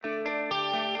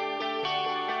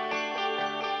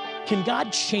Can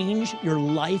God change your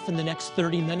life in the next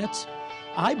 30 minutes?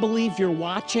 I believe you're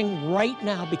watching right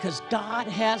now because God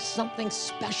has something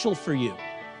special for you.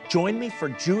 Join me for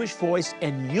Jewish Voice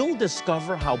and you'll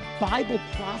discover how Bible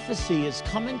prophecy is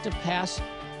coming to pass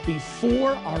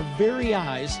before our very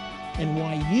eyes and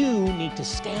why you need to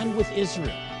stand with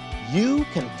Israel. You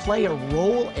can play a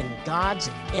role in God's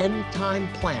end-time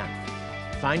plan.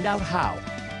 Find out how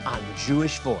on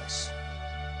Jewish Voice.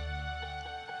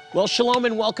 Well, shalom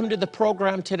and welcome to the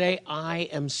program today. I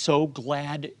am so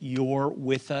glad you're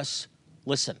with us.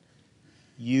 Listen,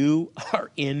 you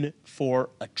are in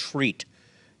for a treat.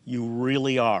 You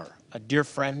really are. A dear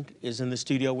friend is in the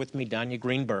studio with me, Danya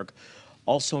Greenberg,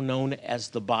 also known as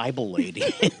the Bible Lady,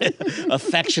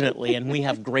 affectionately, and we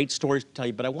have great stories to tell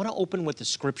you. But I want to open with the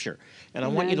scripture, and I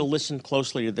want you to listen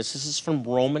closely to this. This is from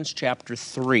Romans chapter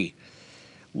 3.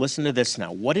 Listen to this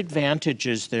now. What advantage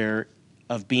is there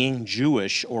of being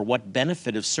Jewish, or what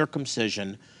benefit of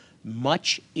circumcision?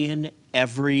 Much in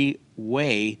every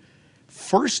way.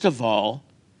 First of all,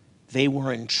 they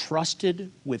were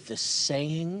entrusted with the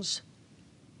sayings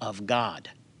of God.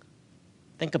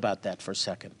 Think about that for a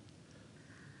second.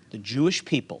 The Jewish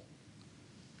people,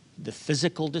 the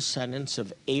physical descendants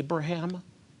of Abraham,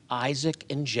 Isaac,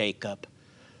 and Jacob,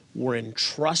 were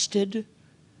entrusted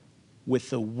with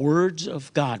the words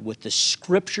of God, with the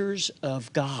scriptures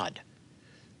of God.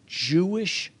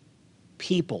 Jewish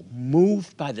people,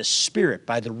 moved by the Spirit,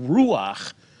 by the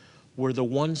Ruach, were the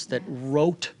ones that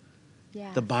wrote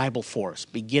the Bible for us.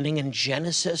 Beginning in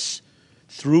Genesis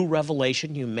through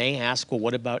Revelation, you may ask, well,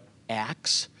 what about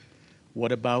Acts?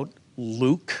 What about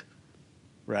Luke?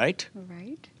 Right?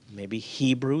 Right. Maybe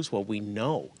Hebrews. Well, we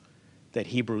know that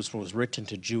Hebrews was written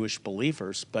to Jewish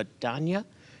believers, but Danya,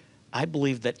 I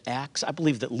believe that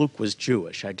Luke was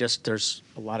Jewish. There's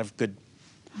a lot of good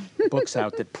books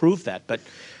out that prove that, but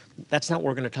that's not what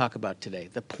we're going to talk about today.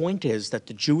 The point is that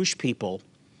the Jewish people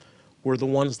were the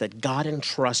ones that God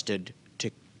entrusted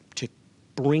to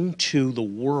bring to the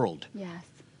world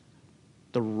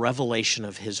the revelation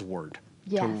of His Word,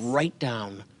 to write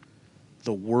down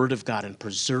the Word of God and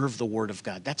preserve the Word of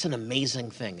God. That's an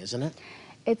amazing thing, isn't it?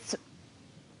 It's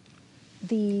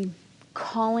the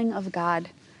calling of God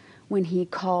when He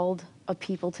called a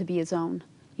people to be His own.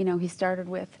 You know, He started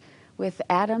with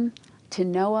Adam, to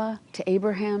Noah, to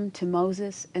Abraham, to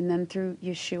Moses, and then through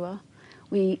Yeshua.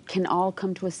 We can all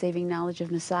come to a saving knowledge of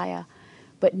Messiah.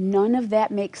 But none of that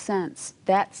makes sense.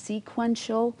 That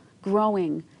sequential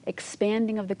growing,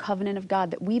 expanding of the covenant of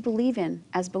God that we believe in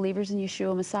as believers in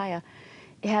Yeshua Messiah,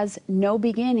 it has no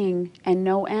beginning and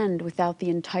no end without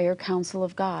the entire counsel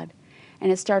of God.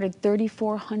 And it started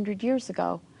 3,400 years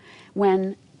ago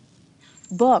when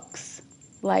books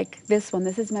like this one,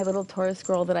 this is my little Torah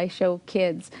scroll that I show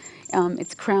kids.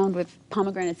 It's crowned with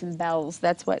pomegranates and bells.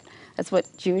 That's what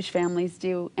Jewish families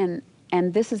do. And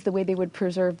this is the way they would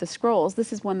preserve the scrolls.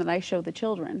 This is one that I show the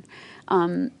children.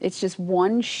 It's just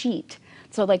one sheet.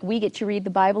 So like we get to read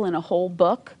the Bible in a whole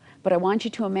book, but I want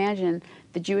you to imagine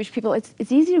the Jewish people.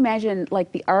 It's easy to imagine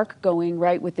like the ark going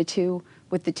right with the two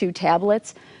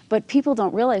tablets, but people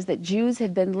don't realize that Jews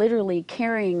had been literally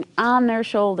carrying on their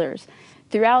shoulders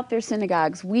throughout their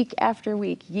synagogues, week after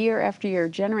week, year after year,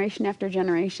 generation after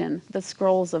generation, the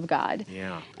scrolls of God.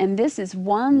 Yeah. And this is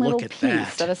one little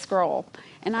piece of a scroll.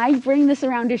 And I bring this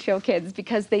around to show kids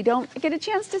because they don't get a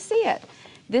chance to see it.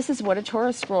 This is what a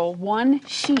Torah scroll, one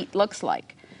sheet, looks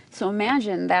like. So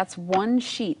imagine that's one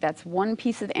sheet, that's one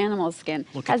piece of animal skin.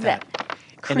 Look at that.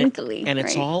 Crinkly. And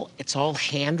it's all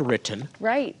handwritten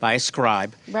by a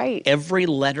scribe. Right. Every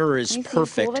letter is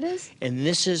perfect. See how cool that is? And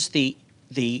this is the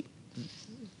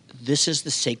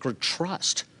sacred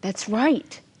trust. That's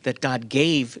right. That God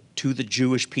gave to the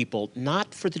Jewish people,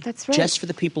 not for just for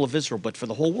the people of Israel, but for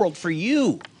the whole world, for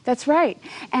you. That's right.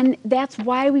 And that's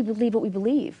why we believe what we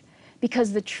believe.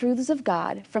 Because the truths of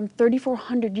God from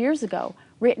 3,400 years ago,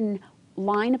 written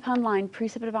line upon line,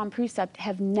 precept upon precept,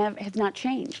 have not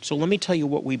changed. So let me tell you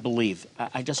what we believe.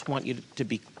 I just want you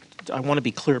I want to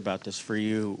be clear about this for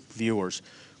you viewers.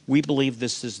 We believe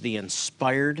this is the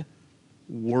inspired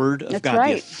Word of God,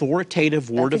 the authoritative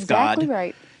Word of God. That's exactly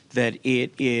right. That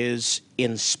it is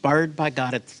inspired by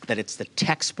God, that it's the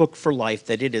textbook for life,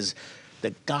 that it is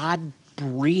the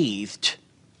God-breathed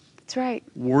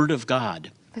Word of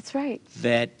God. That's right.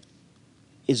 That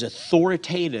is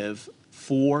authoritative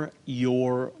for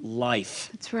your life.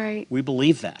 That's right. We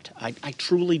believe that. I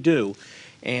truly do.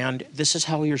 And this is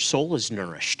how your soul is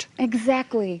nourished.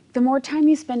 Exactly. The more time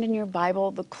you spend in your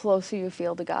Bible, the closer you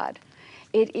feel to God.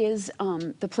 It is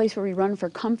the place where we run for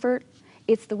comfort.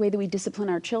 It's the way that we discipline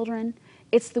our children.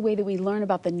 It's the way that we learn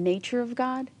about the nature of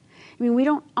God. I mean, we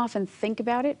don't often think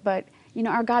about it, but, you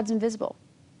know, our God's invisible.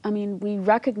 I mean, we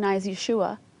recognize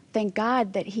Yeshua. Thank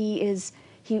God that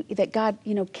that God,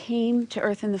 you know, came to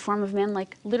earth in the form of man,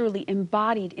 like literally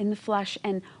embodied in the flesh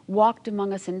and walked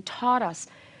among us and taught us.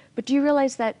 But do you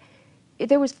realize that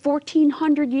there was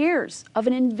 1,400 years of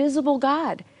an invisible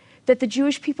God that the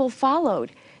Jewish people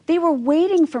followed? They were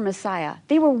waiting for Messiah.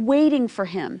 They were waiting for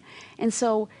him. And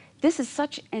so this is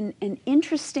such an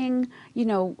interesting, you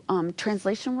know,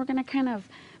 translation we're going to kind of,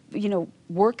 you know,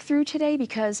 work through today,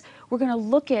 because we're going to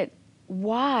look at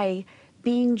why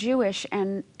being Jewish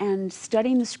and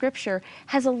studying the scripture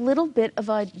has a little bit of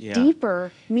a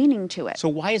deeper meaning to it. So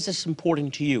why is this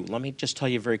important to you? Let me just tell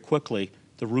you very quickly,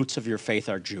 the roots of your faith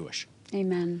are Jewish.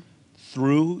 Amen.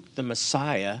 Through the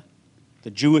Messiah, the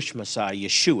Jewish Messiah,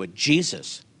 Yeshua,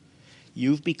 Jesus,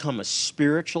 you've become a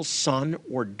spiritual son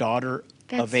or daughter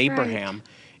of Abraham. Right.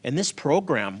 And this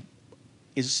program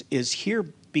is here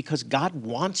because God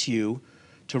wants you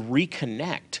to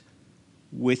reconnect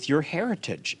with your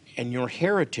heritage. And your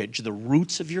heritage, the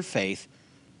roots of your faith,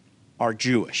 are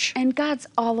Jewish. And God's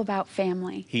all about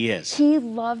family. He is. He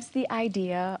loves the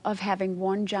idea of having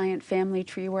one giant family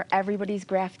tree where everybody's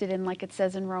grafted in, like it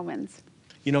says in Romans.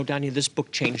 You know, Danya, this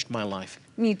book changed my life.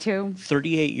 Me too.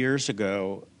 38 years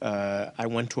ago, I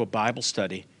went to a Bible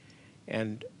study,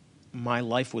 and my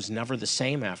life was never the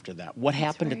same after that. What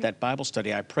happened at that Bible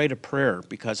study? I prayed a prayer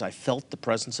because I felt the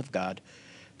presence of God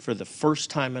for the first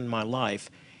time in my life,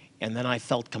 and then I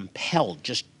felt compelled,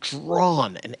 just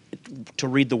drawn to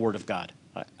read the Word of God.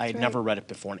 I had never read it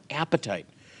before, an appetite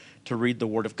to read the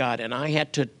Word of God, and I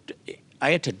had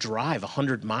to drive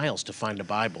 100 miles to find a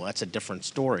Bible. That's a different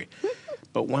story.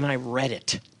 But when I read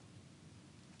it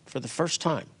for the first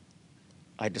time,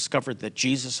 I discovered that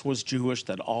Jesus was Jewish,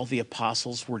 that all the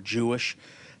apostles were Jewish.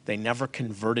 They never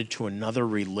converted to another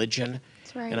religion.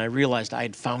 That's right. And I realized I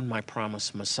had found my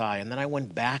promised Messiah. And then I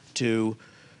went back to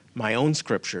my own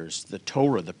scriptures, the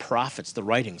Torah, the prophets, the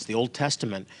writings, the Old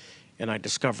Testament, and I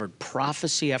discovered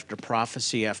prophecy after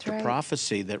prophecy after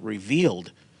prophecy that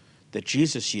revealed that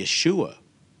Jesus, Yeshua,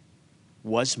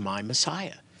 was my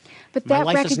Messiah. But my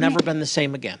life has never been the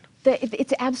same again.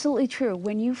 It's absolutely true.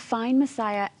 When you find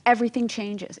Messiah, everything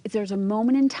changes. There's a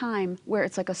moment in time where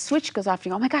it's like a switch goes off and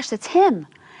you go, oh my gosh, that's him.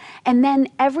 And then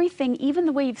everything, even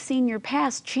the way you've seen your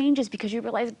past, changes because you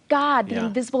realize God, the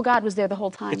invisible God, was there the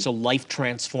whole time. It's a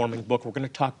life-transforming book. We're going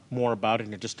to talk more about it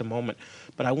in just a moment.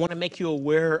 But I want to make you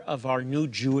aware of our new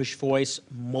Jewish Voice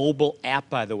mobile app,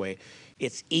 by the way.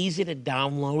 It's easy to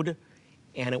download,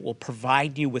 and it will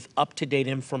provide you with up-to-date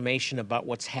information about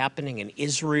what's happening in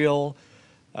Israel,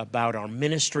 about our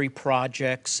ministry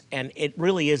projects, and it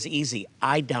really is easy.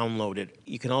 I downloaded it.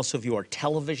 You can also view our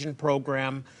television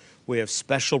program. We have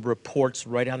special reports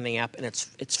right on the app, and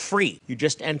it's free. You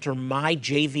just enter My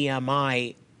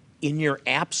JVMI in your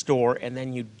app store, and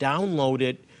then you download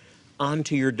it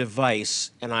onto your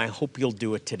device, and I hope you'll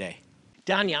do it today.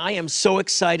 Danya, I am so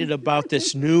excited about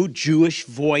this new Jewish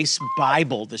Voice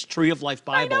Bible, this Tree of Life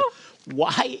Bible. I know.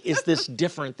 Why is this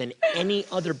different than any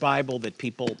other Bible that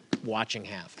people watching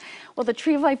have? Well, the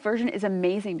Tree of Life version is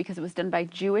amazing because it was done by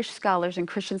Jewish scholars and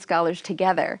Christian scholars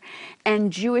together.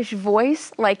 And Jewish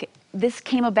Voice, like, this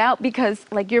came about because,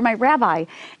 like, you're my rabbi,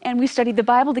 and we studied the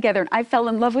Bible together, and I fell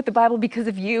in love with the Bible because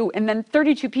of you, and then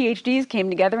 32 PhDs came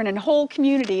together and a whole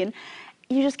community, and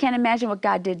you just can't imagine what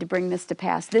God did to bring this to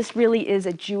pass. This really is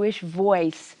a Jewish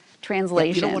Voice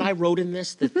translation. You know what I wrote in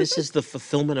this? That this is the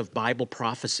fulfillment of Bible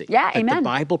prophecy. Yeah, that amen. The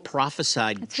Bible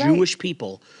prophesied That's Jewish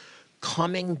people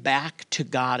coming back to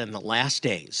God in the last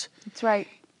days. That's right.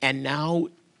 And now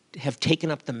have taken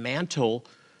up the mantle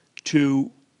to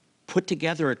put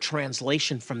together a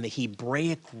translation from the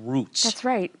Hebraic roots. That's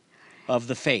right. Of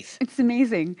the faith. It's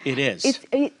amazing. It is.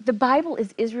 The Bible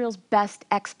is Israel's best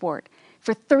export.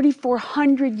 For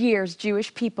 3,400 years,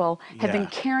 Jewish people have been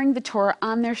carrying the Torah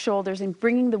on their shoulders and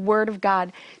bringing the Word of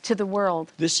God to the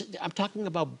world. I'm talking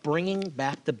about bringing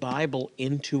back the Bible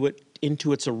into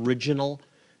its original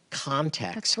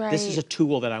context. That's right. This is a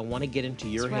tool that I want to get into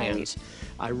your hands.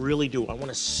 I really do. I want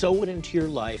to sow it into your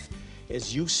life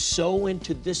as you sow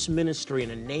into this ministry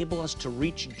and enable us to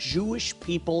reach Jewish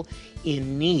people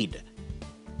in need.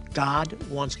 God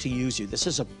wants to use you. This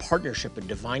is a partnership, a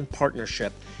divine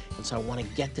partnership. And so I want to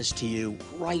get this to you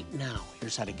right now.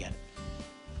 Here's how to get it.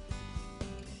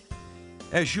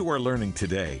 As you are learning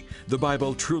today, the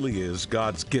Bible truly is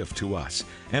God's gift to us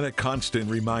and a constant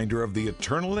reminder of the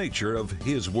eternal nature of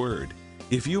His Word.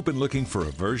 If you've been looking for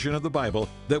a version of the Bible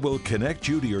that will connect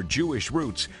you to your Jewish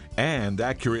roots and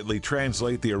accurately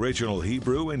translate the original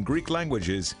Hebrew and Greek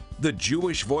languages, the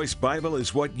Jewish Voice Bible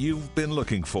is what you've been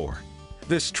looking for.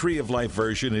 This Tree of Life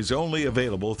version is only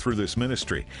available through this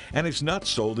ministry and is not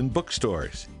sold in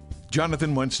bookstores.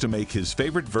 Jonathan wants to make his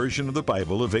favorite version of the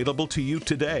Bible available to you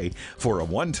today for a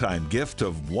one-time gift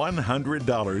of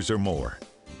 $100 or more.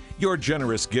 Your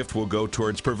generous gift will go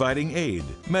towards providing aid,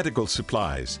 medical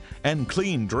supplies, and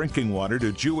clean drinking water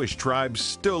to Jewish tribes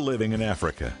still living in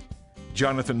Africa.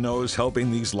 Jonathan knows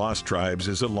helping these lost tribes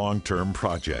is a long-term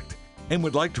project and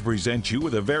would like to present you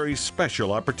with a very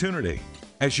special opportunity.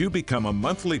 As you become a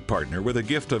monthly partner with a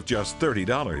gift of just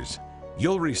 $30,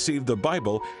 you'll receive the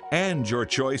Bible and your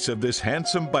choice of this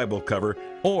handsome Bible cover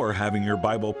or having your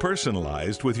Bible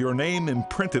personalized with your name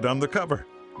imprinted on the cover.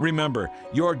 Remember,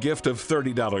 your gift of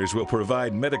 $30 will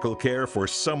provide medical care for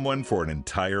someone for an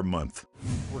entire month.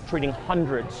 We're treating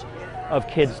hundreds of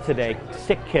kids today,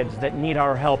 sick kids that need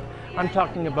our help. I'm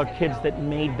talking about kids that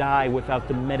may die without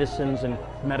the medicines and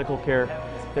medical care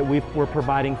that we're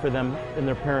providing for them and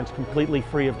their parents completely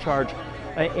free of charge.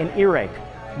 An earache,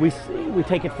 we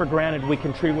take it for granted we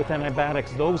can treat with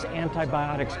antibiotics. Those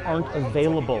antibiotics aren't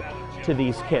available to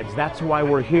these kids. That's why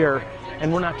we're here.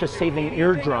 And we're not just saving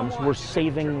eardrums, we're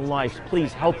saving lives.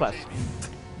 Please help us.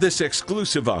 This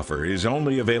exclusive offer is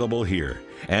only available here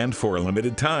and for a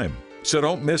limited time. So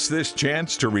don't miss this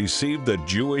chance to receive the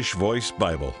Jewish Voice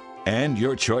Bible and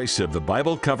your choice of the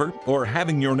Bible cover or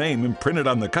having your name imprinted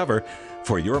on the cover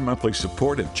for your monthly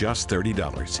support of just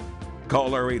 $30.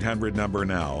 Call our 800 number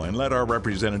now and let our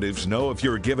representatives know if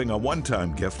you're giving a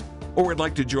one-time gift or would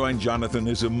like to join Jonathan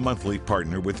as a monthly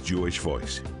partner with Jewish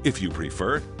Voice. If you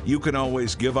prefer, you can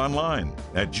always give online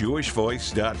at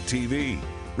jewishvoice.tv.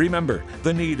 Remember,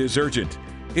 the need is urgent.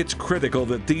 It's critical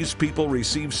that these people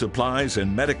receive supplies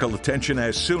and medical attention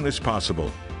as soon as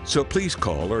possible. So please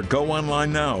call or go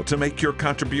online now to make your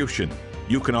contribution.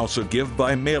 You can also give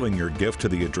by mailing your gift to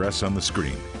the address on the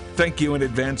screen. Thank you in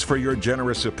advance for your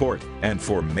generous support and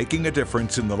for making a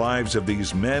difference in the lives of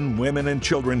these men, women, and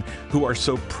children who are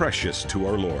so precious to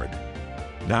our Lord.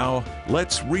 Now,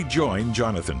 let's rejoin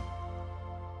Jonathan.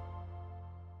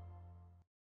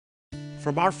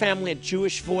 From our family at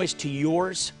Jewish Voice to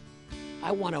yours,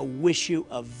 I want to wish you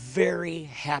a very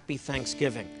happy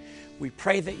Thanksgiving. We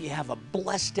pray that you have a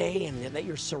blessed day and that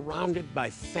you're surrounded by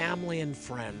family and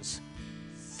friends.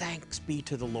 Thanks be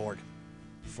to the Lord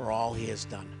for all He has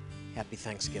done. Happy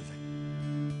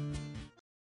Thanksgiving.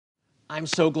 I'm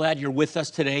so glad you're with us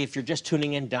today. If you're just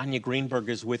tuning in, Danya Greenberg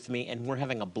is with me, and we're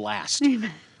having a blast.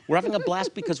 Amen. We're having a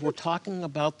blast because we're talking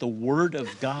about the Word of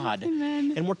God.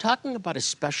 Amen. And we're talking about a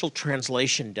special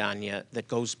translation, Danya, that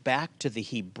goes back to the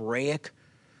Hebraic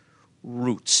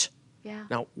roots. Yeah.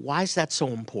 Now, why is that so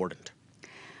important?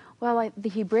 Well, the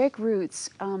Hebraic roots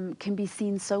can be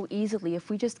seen so easily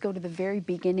if we just go to the very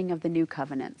beginning of the New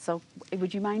Covenant. So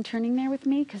would you mind turning there with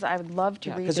me? Because I would love to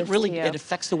read this because it really to you. it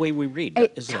affects the way we read,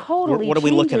 It isn't it? totally What are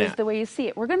we looking changes at? the way you see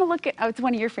it. We're going to look at, it's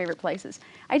one of your favorite places.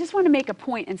 I just want to make a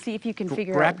point and see if you can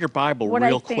figure out Grab your Bible what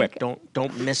real I think. quick.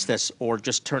 Don't miss this, or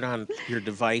just turn on your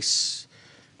device.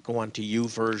 Go on to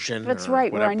YouVersion. That's or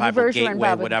right. We're whatever, on Bible YouVersion, we're on Gateway,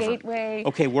 Bible whatever. Gateway.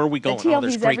 Okay, where are we The going? Oh,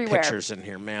 there's TLV's great everywhere. pictures in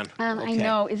here, man. I Okay.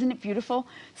 know, isn't it beautiful?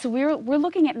 So we're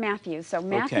looking at Matthew. So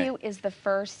Matthew is the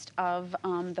first of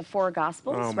the four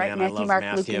Gospels, Oh, right? man, I Matthew, love Mark,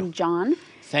 Matthew. Luke, and John.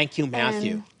 Thank you,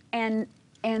 Matthew. And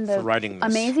the for writing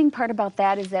this. amazing part about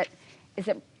that is that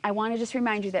I want to just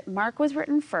remind you that Mark was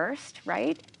written first,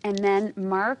 right? And then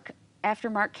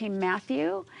after Mark came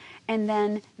Matthew, and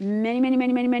then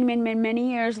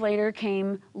many years later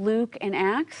came Luke and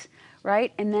Acts,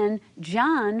 right? And then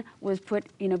John was put,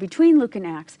 between Luke and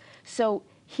Acts. So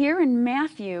here in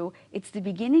Matthew, it's the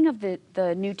beginning of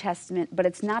the New Testament, but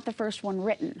it's not the first one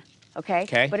written, okay?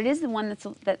 Okay. But it is the one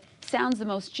that sounds the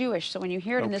most Jewish. So when you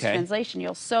hear it in this Okay. translation,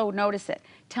 you'll so notice it.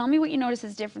 Tell me what you notice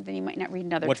is different than you might not read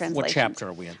in other translations. What chapter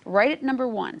are we in? Right at number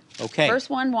 1. Okay. Verse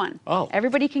 1:1. Oh.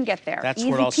 Everybody can get there. That's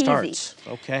Easy where it all peasy. starts.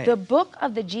 Okay. The book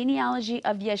of the genealogy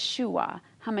of Yeshua,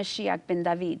 HaMashiach ben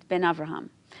David, ben Avraham.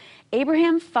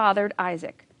 Abraham fathered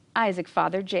Isaac. Isaac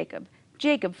fathered Jacob.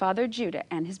 Jacob fathered Judah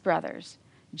and his brothers.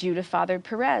 Judah fathered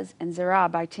Perez and Zerah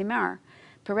by Tamar.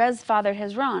 Perez fathered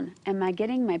Hezron. Am I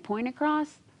getting my point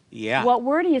across? Yeah. What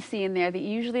word do you see in there that you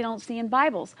usually don't see in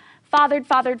Bibles? Fathered,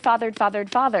 fathered, fathered, fathered,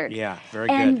 fathered. Yeah, very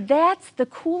And good. that's the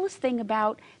coolest thing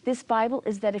about this Bible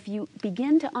is that if you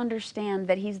begin to understand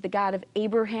that He's the God of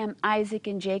Abraham, Isaac,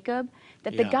 and Jacob,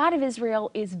 that the Yeah. God of Israel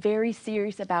is very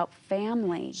serious about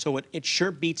family. So it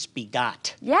sure beats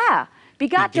begot. Yeah.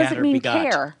 Begot Begat doesn't or mean begot.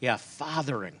 care. Yeah,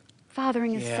 fathering.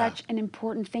 Fathering is Yeah. such an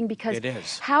important thing because It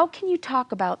is. how can you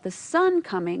talk about the Son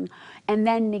coming and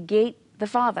then negate the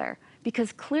Father?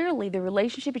 because clearly the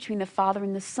relationship between the Father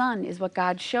and the Son is what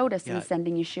God showed us Yeah. in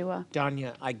sending Yeshua.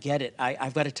 Danya, I get it.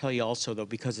 I've got to tell you also, though,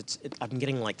 because I'm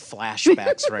getting like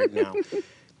flashbacks right now.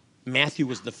 Matthew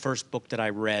was the first book that I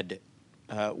read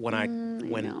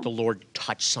when know. the Lord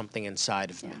touched something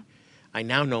inside of me. Yeah. I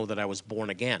now know that I was born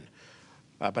again,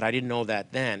 but I didn't know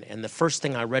that then. And the first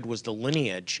thing I read was the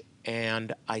lineage,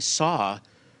 and I saw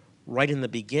right in the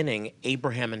beginning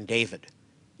Abraham and David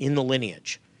in the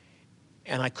lineage.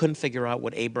 And I couldn't figure out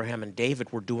what Abraham and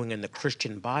David were doing in the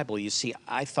Christian Bible. You see,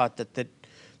 I thought that the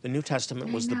New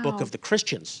Testament was the book know. of the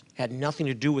Christians, had nothing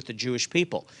to do with the Jewish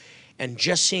people. And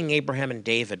just seeing Abraham and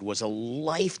David was a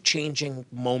life-changing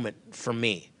moment for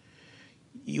me.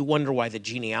 You wonder why the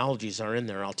genealogies are in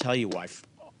there. I'll tell you why.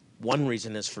 One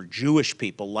reason is for Jewish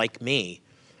people like me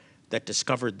that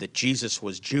discovered that Jesus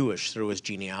was Jewish through his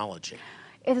genealogy.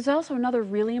 It is also another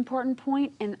really important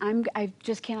point, and I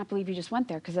just cannot believe you just went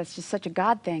there, because that's just such a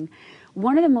God thing.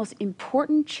 One of the most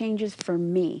important changes for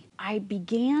me, I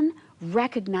began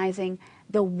recognizing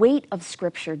the weight of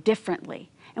Scripture differently.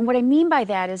 And what I mean by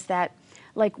that is that,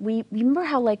 like, you remember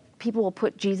how, like, people will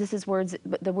put Jesus's words,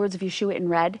 the words of Yeshua in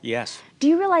red? Yes. Do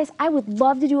you realize I would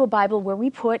love to do a Bible where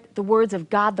we put the words of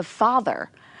God the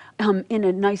Father in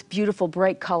a nice, beautiful,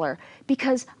 bright color?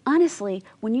 Because honestly,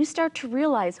 when you start to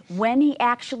realize when he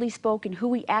actually spoke and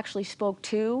who he actually spoke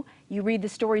to, you read the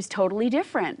stories totally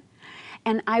different.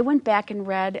 And I went back and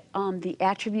read the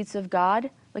attributes of God,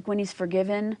 like when he's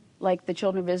forgiven, like the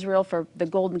children of Israel for the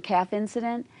golden calf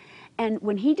incident. And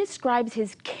when he describes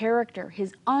his character,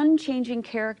 his unchanging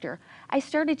character, I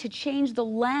started to change the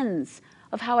lens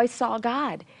of how I saw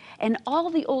God. And all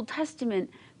the Old Testament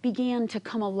began to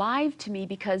come alive to me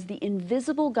because the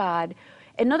invisible God,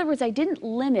 in other words, I didn't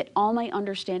limit all my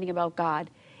understanding about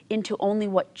God into only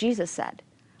what Jesus said,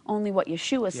 only what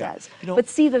Yeshua says, You know, but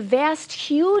see the vast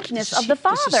hugeness of the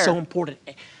Father. This is so important.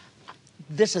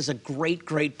 This is a great,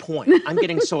 great point. I'm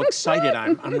getting so excited,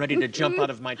 I'm ready to jump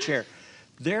out of my chair.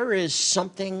 There is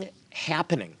something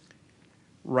happening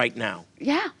right now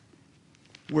Yeah.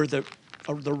 where the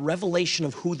revelation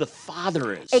of who the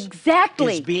Father is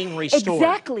Exactly. is being restored.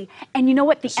 Exactly. And you know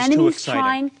what? This is too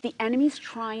exciting. The enemy's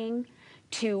trying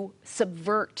to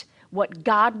subvert what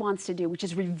God wants to do, which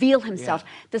is reveal himself.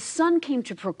 Yeah. The Son came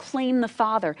to proclaim the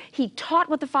Father. He taught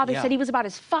what the Father Yeah. said. He was about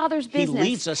his Father's He business.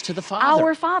 leads us to the Father.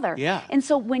 Our Father. Yeah. And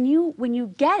so when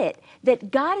you get it, that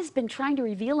God has been trying to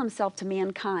reveal himself to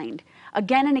mankind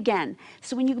again and again.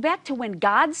 So when you go back to when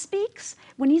God speaks,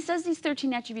 when he says these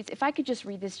 13 attributes, if I could just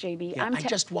read this, JB. Yeah,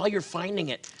 while you're finding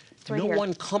it, right no here.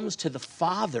 one comes to the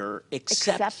Father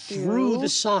except Except through you. the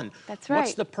Son. That's What's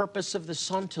right. the purpose of the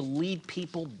Son? To lead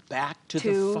people back to To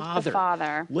the the Father.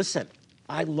 Father. Listen,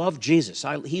 I love Jesus.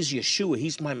 He's Yeshua.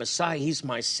 He's my Messiah. He's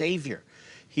my Savior.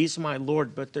 He's my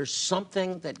Lord. But there's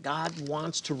something that God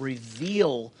wants to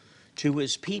reveal to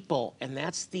his people, and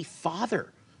that's the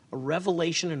Father, a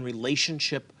revelation and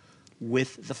relationship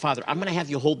with the Father. I'm going to have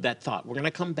you hold that thought. We're going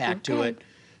to come back to Okay. it.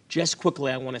 Just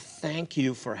quickly, I want to thank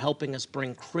you for helping us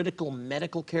bring critical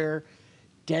medical care,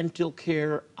 dental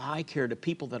care, eye care to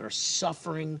people that are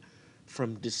suffering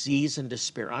from disease and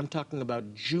despair. I'm talking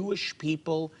about Jewish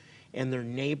people and their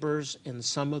neighbors in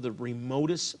some of the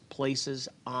remotest places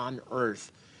on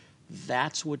earth.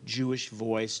 That's what Jewish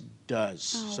Voice does.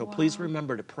 So please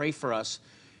remember to pray for us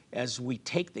as we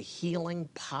take the healing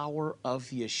power of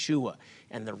Yeshua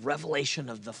and the revelation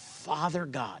of the Father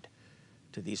God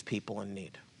to these people in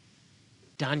need.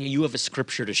 Danya, you have a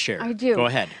scripture to share. I do. Go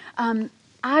ahead.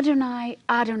 Adonai,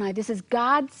 Adonai. This is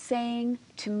God saying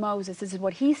to Moses, this is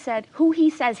what he said, who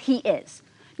he says he is.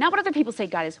 Not what other people say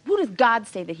God is. Who does God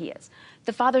say that he is?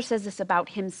 The Father says this about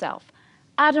himself.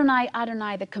 Adonai,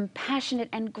 Adonai, the compassionate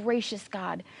and gracious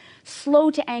God,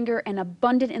 slow to anger and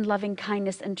abundant in loving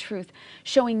kindness and truth,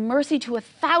 showing mercy to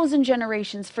 1,000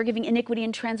 generations, forgiving iniquity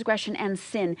and transgression and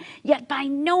sin, yet by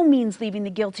no means leaving the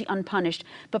guilty unpunished,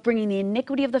 but bringing the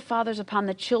iniquity of the fathers upon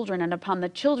the children and upon the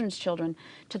children's children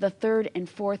to the 3rd and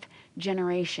 4th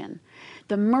generation.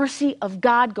 The mercy of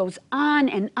God goes on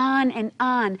and on and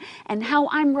on, and how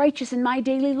I'm righteous in my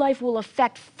daily life will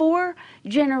affect 4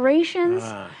 generations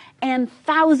and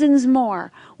thousands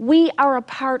more. We are a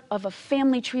part of a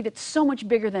family tree that's so much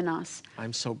bigger than us.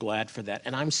 I'm so glad for that,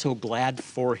 and I'm so glad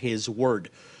for his word.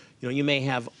 You know, you may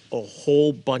have a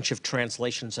whole bunch of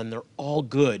translations, and they're all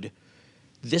good.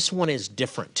 This one is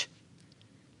different.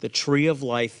 The Tree of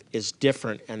Life is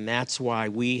different, and that's why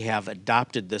we have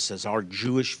adopted this as our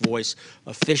Jewish Voice,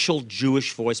 official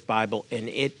Jewish Voice Bible, and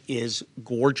it is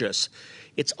gorgeous.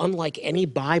 It's unlike any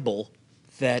Bible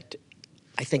that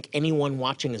I think anyone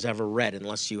watching has ever read,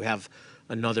 unless you have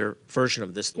another version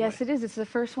of this. Yes, it is. It's the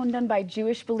first one done by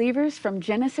Jewish believers from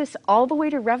Genesis all the way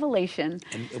to Revelation.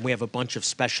 And we have a bunch of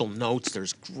special notes.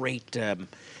 There's great,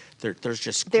 there's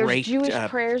just There's great Jewish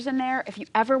prayers in there. If you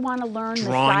ever want to learn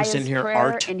drawings Messiah's in here, prayer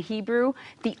art. in Hebrew,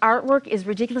 the artwork is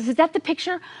ridiculous. Is that the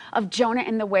picture of Jonah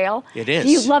and the whale? It is.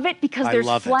 Do you love it? Because I there's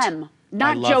love it. phlegm.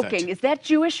 Not love joking. it. Is that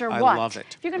Jewish or I what? love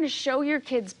it. If you're going to show your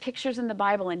kids pictures in the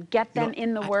Bible and get them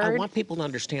in the Word. I want people to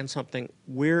understand something.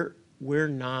 We're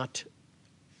not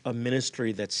a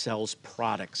ministry that sells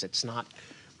products. It's not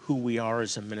who we are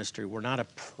as a ministry. We're not a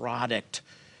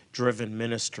product-driven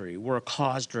ministry. We're a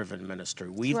cause-driven ministry.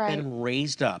 We've been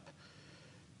raised up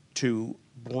to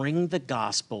bring the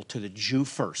gospel to the Jew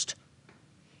first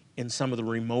in some of the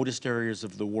remotest areas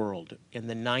of the world. In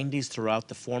the 90s, throughout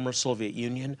the former Soviet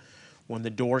Union, when the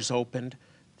doors opened,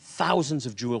 thousands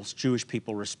of Jewish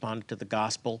people responded to the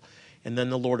gospel. And then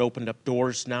the Lord opened up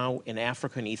doors now in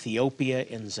Africa, in Ethiopia,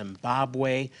 in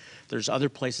Zimbabwe. There's other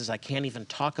places I can't even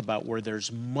talk about where there's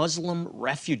Muslim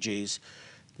refugees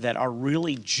that are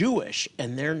really Jewish,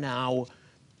 and they're now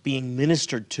being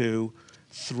ministered to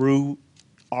through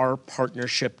our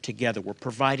partnership together. We're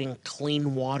providing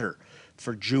clean water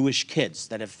for Jewish kids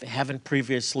that haven't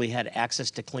previously had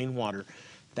access to clean water.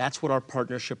 That's what our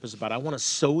partnership is about. I want to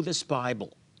sow this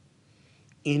Bible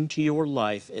into your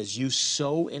life as you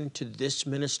sow into this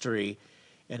ministry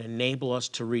and enable us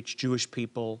to reach Jewish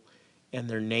people and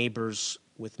their neighbors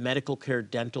with medical care,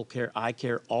 dental care, eye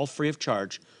care, all free of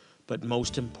charge, but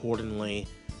most importantly,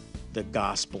 the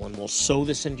gospel. And we'll sow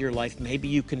this into your life. Maybe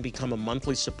you can become a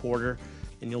monthly supporter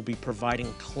and you'll be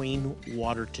providing clean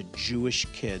water to Jewish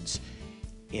kids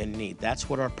in need. That's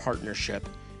what our partnership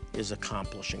is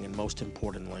accomplishing, and most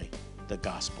importantly, the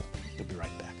gospel. We'll be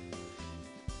right back.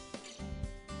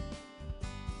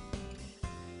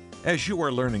 As you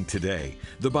are learning today,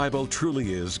 the Bible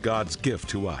truly is God's gift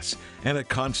to us and a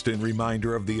constant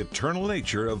reminder of the eternal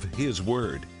nature of His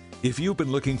Word. If you've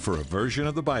been looking for a version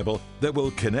of the Bible that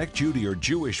will connect you to your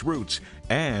Jewish roots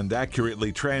and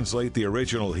accurately translate the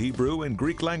original Hebrew and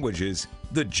Greek languages,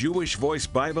 the Jewish Voice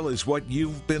Bible is what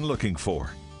you've been looking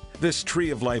for. This Tree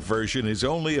of Life version is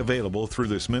only available through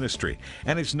this ministry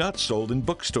and is not sold in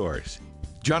bookstores.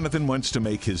 Jonathan wants to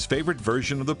make his favorite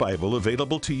version of the Bible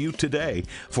available to you today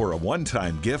for a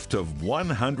one-time gift of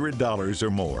 $100 or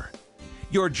more.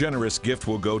 Your generous gift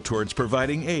will go towards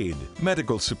providing aid,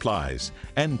 medical supplies,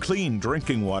 and clean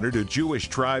drinking water to Jewish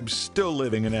tribes still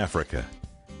living in Africa.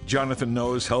 Jonathan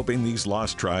knows helping these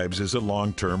lost tribes is a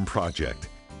long-term project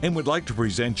and would like to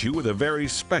present you with a very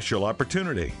special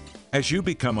opportunity. As you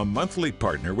become a monthly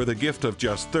partner with a gift of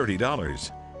just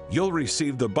 $30, you'll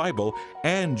receive the Bible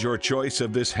and your choice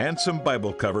of this handsome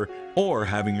Bible cover or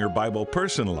having your Bible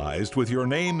personalized with your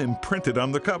name imprinted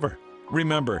on the cover.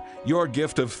 Remember, your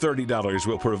gift of $30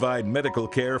 will provide medical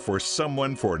care for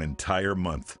someone for an entire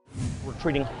month. We're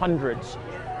treating hundreds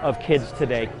of kids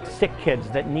today, sick kids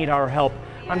that need our help.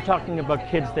 I'm talking about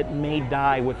kids that may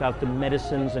die without the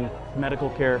medicines and medical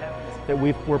care that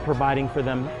we're providing for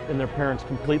them and their parents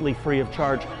completely free of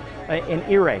charge. An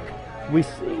earache, we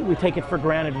take it for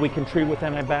granted we can treat with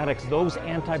antibiotics. Those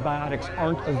antibiotics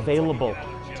aren't available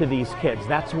to these kids.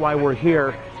 That's why we're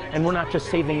here. And we're not just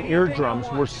saving eardrums,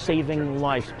 we're saving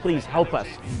lives. Please help us.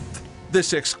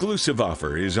 This exclusive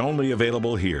offer is only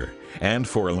available here and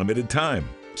for a limited time.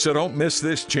 So don't miss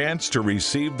this chance to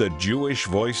receive the Jewish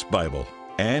Voice Bible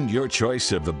and your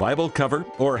choice of the Bible cover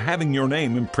or having your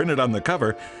name imprinted on the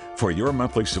cover for your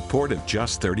monthly support of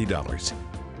just $30.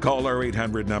 Call our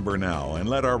 800 number now and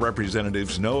let our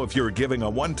representatives know if you're giving a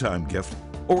one-time gift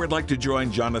or would like to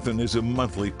join Jonathan as a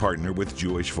monthly partner with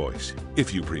Jewish Voice.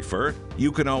 If you prefer,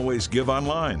 you can always give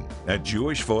online at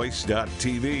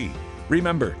jewishvoice.tv.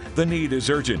 Remember, the need is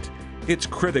urgent. It's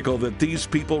critical that these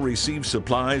people receive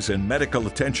supplies and medical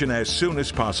attention as soon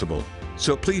as possible.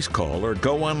 So please call or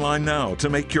go online now to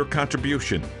make your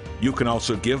contribution. You can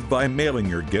also give by mailing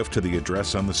your gift to the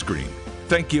address on the screen.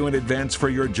 Thank you in advance for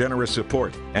your generous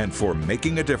support and for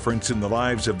making a difference in the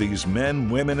lives of these men,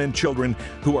 women, and children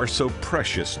who are so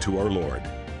precious to our Lord.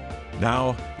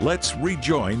 Now, let's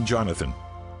rejoin Jonathan.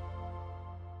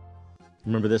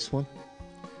 Remember this one?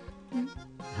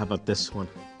 How about this one?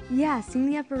 Yeah, Seeing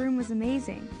the Upper Room was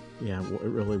amazing. Yeah, it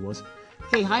really was.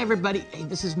 Hey, hi everybody. Hey,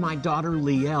 this is my daughter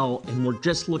Liel, and we're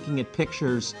just looking at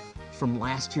pictures from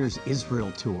last year's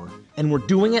Israel tour. And we're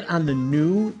doing it on the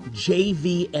new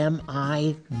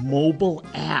JVMI mobile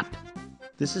app.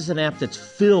 This is an app that's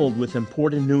filled with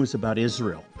important news about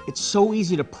Israel. It's so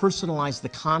easy to personalize the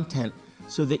content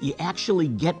so that you actually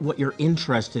get what you're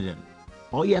interested in.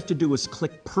 All you have to do is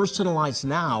click Personalize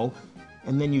Now,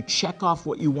 and then you check off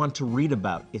what you want to read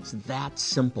about. It's that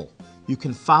simple. You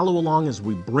can follow along as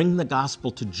we bring the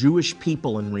gospel to Jewish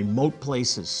people in remote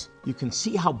places. You can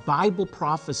see how Bible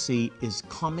prophecy is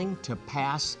coming to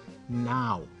pass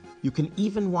now. You can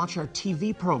even watch our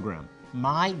TV program.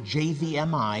 My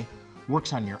JVMI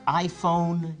works on your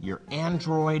iPhone, your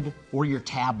Android, or your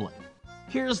tablet.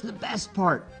 Here's the best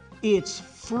part. It's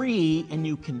free and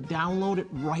you can download it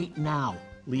right now.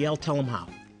 Liel, tell them how.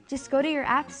 Just go to your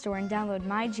app store and download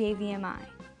My JVMI.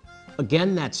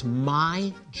 Again, that's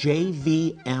My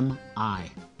JVMI.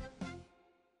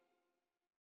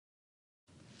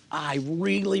 I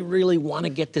really, really want to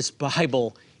get this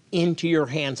Bible into your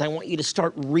hands. I want you to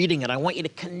start reading it. I want you to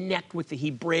connect with the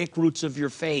Hebraic roots of your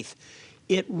faith.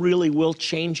 It really will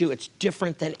change you. It's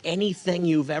different than anything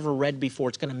you've ever read before.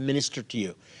 It's going to minister to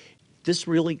you. This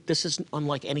is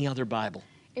unlike any other Bible.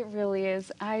 It really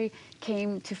is. I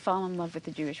came to fall in love with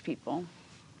the Jewish people.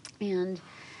 And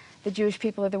the Jewish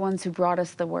people are the ones who brought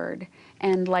us the word.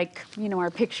 And like,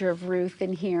 our picture of Ruth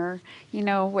in here,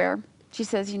 where she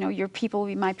says, your people will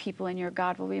be my people and your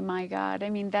God will be my God.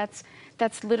 I mean, that's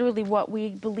literally what we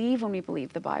believe when we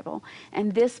believe the Bible.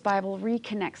 And this Bible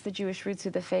reconnects the Jewish roots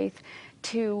of the faith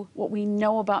to what we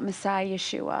know about Messiah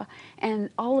Yeshua.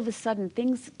 And all of a sudden,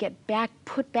 things get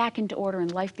put back into order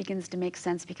and life begins to make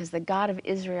sense because the God of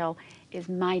Israel is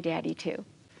my daddy too.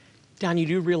 Don, you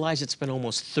do realize it's been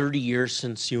almost 30 years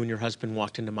since you and your husband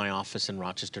walked into my office in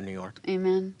Rochester, New York?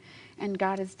 Amen. And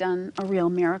God has done a real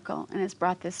miracle and has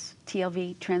brought this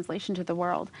TLV translation to the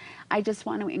world. I just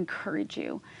want to encourage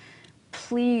you,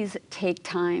 please take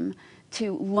time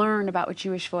to learn about what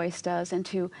Jewish Voice does and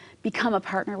to become a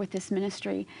partner with this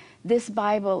ministry. This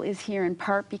Bible is here in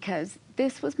part because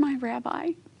this was my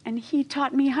rabbi, and he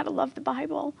taught me how to love the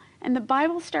Bible. And the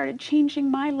Bible started changing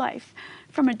my life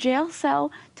from a jail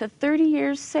cell to 30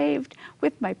 years saved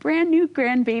with my brand new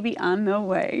grandbaby on the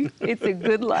way. It's a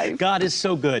good life. God is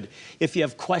so good. If you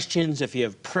have questions, if you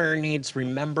have prayer needs,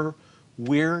 remember,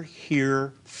 we're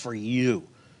here for you.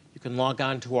 You can log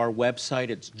on to our website.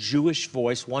 It's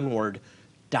jewishvoice, one word,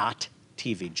 .tv,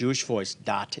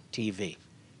 jewishvoice.tv.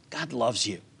 God loves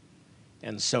you,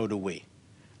 and so do we.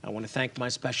 I want to thank my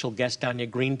special guest, Danya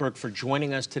Greenberg, for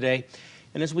joining us today.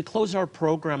 And as we close our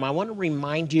program, I want to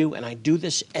remind you, and I do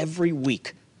this every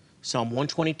week, Psalm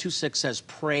 122:6 says,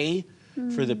 pray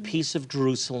for the peace of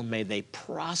Jerusalem. May they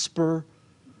prosper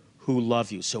who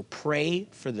love you. So pray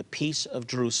for the peace of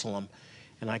Jerusalem.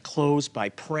 And I close by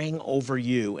praying over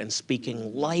you and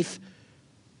speaking life,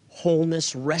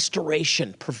 wholeness,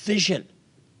 restoration, provision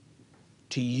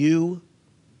to you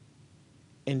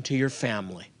and to your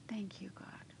family. Thank you, God.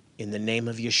 In the name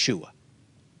of Yeshua.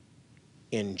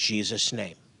 In Jesus'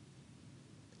 name.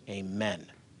 Amen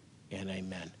and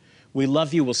amen. We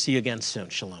love you. We'll see you again soon.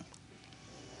 Shalom.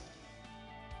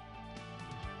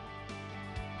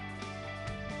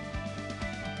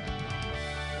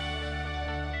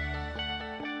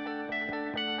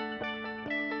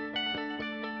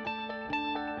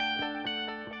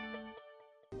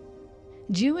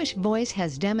 Jewish Voice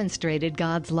has demonstrated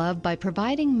God's love by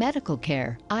providing medical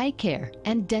care, eye care,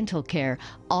 and dental care,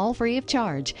 all free of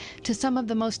charge, to some of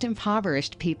the most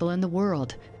impoverished people in the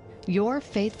world. Your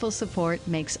faithful support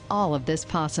makes all of this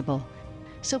possible.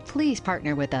 So please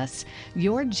partner with us.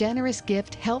 Your generous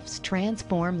gift helps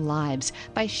transform lives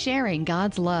by sharing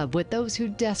God's love with those who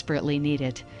desperately need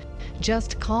it.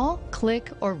 Just call,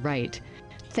 click, or write.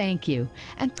 Thank you,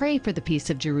 and pray for the peace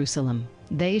of Jerusalem.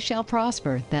 They shall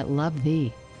prosper that love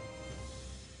thee.